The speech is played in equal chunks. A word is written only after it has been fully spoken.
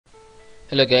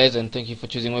Hello guys, and thank you for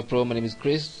choosing my pro. My name is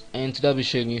Chris, and today I'll be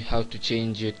showing you how to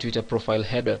change your Twitter profile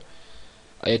header.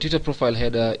 Your Twitter profile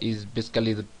header is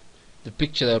basically the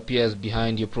picture that appears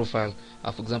behind your profile.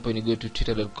 For example, when you go to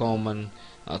twitter.com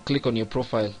and click on your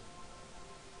profile,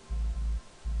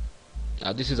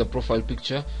 this is a profile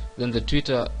picture. Then the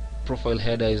Twitter profile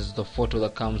header is the photo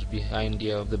that comes behind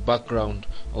the background,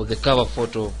 or the cover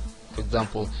photo, for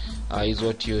example, is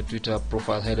what your Twitter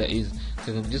profile header is.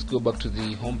 So you can just go back to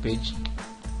the home page,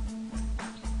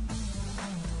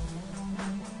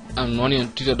 and when you're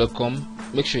on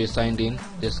twitter.com, make sure you're signed in.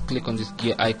 Just click on this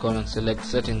gear icon and select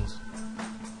settings.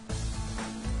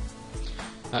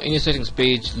 In your settings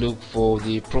page, look for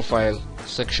the profile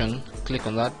section, click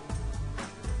on that.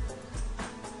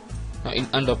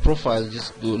 Under profile,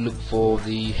 just go look for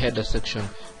the header section.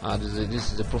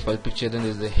 This is the profile picture, then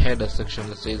there's the header section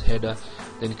that says header.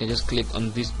 Then you can just click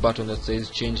on this button that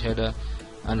says change header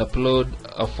and upload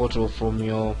a photo from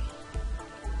your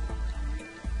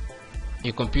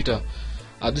computer.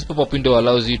 This pop-up window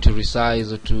allows you to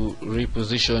resize or to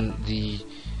reposition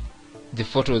the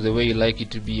photo the way you like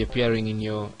it to be appearing in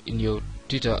your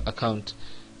Twitter account.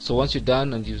 So once you're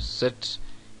done and you've set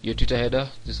your Twitter header,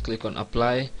 just click on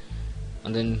apply,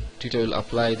 and then Twitter will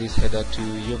apply this header to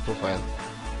your profile.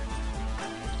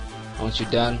 Once you're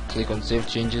done, click on save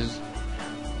changes,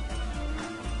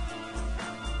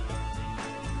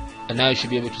 and now you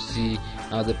should be able to see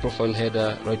the profile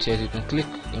header right here. You can click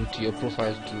onto your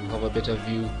profile to have a better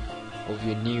view of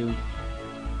your new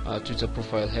Twitter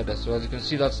profile header. So as you can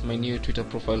see, that's my new Twitter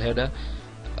profile header,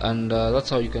 and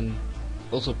that's how you can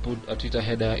also put a Twitter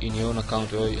header in your own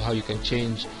account, or how you can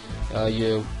change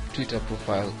your Twitter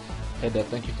profile header.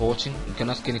 Thank you for watching. You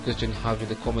can ask any question you have in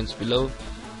the comments below,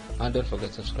 and don't forget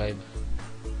to subscribe.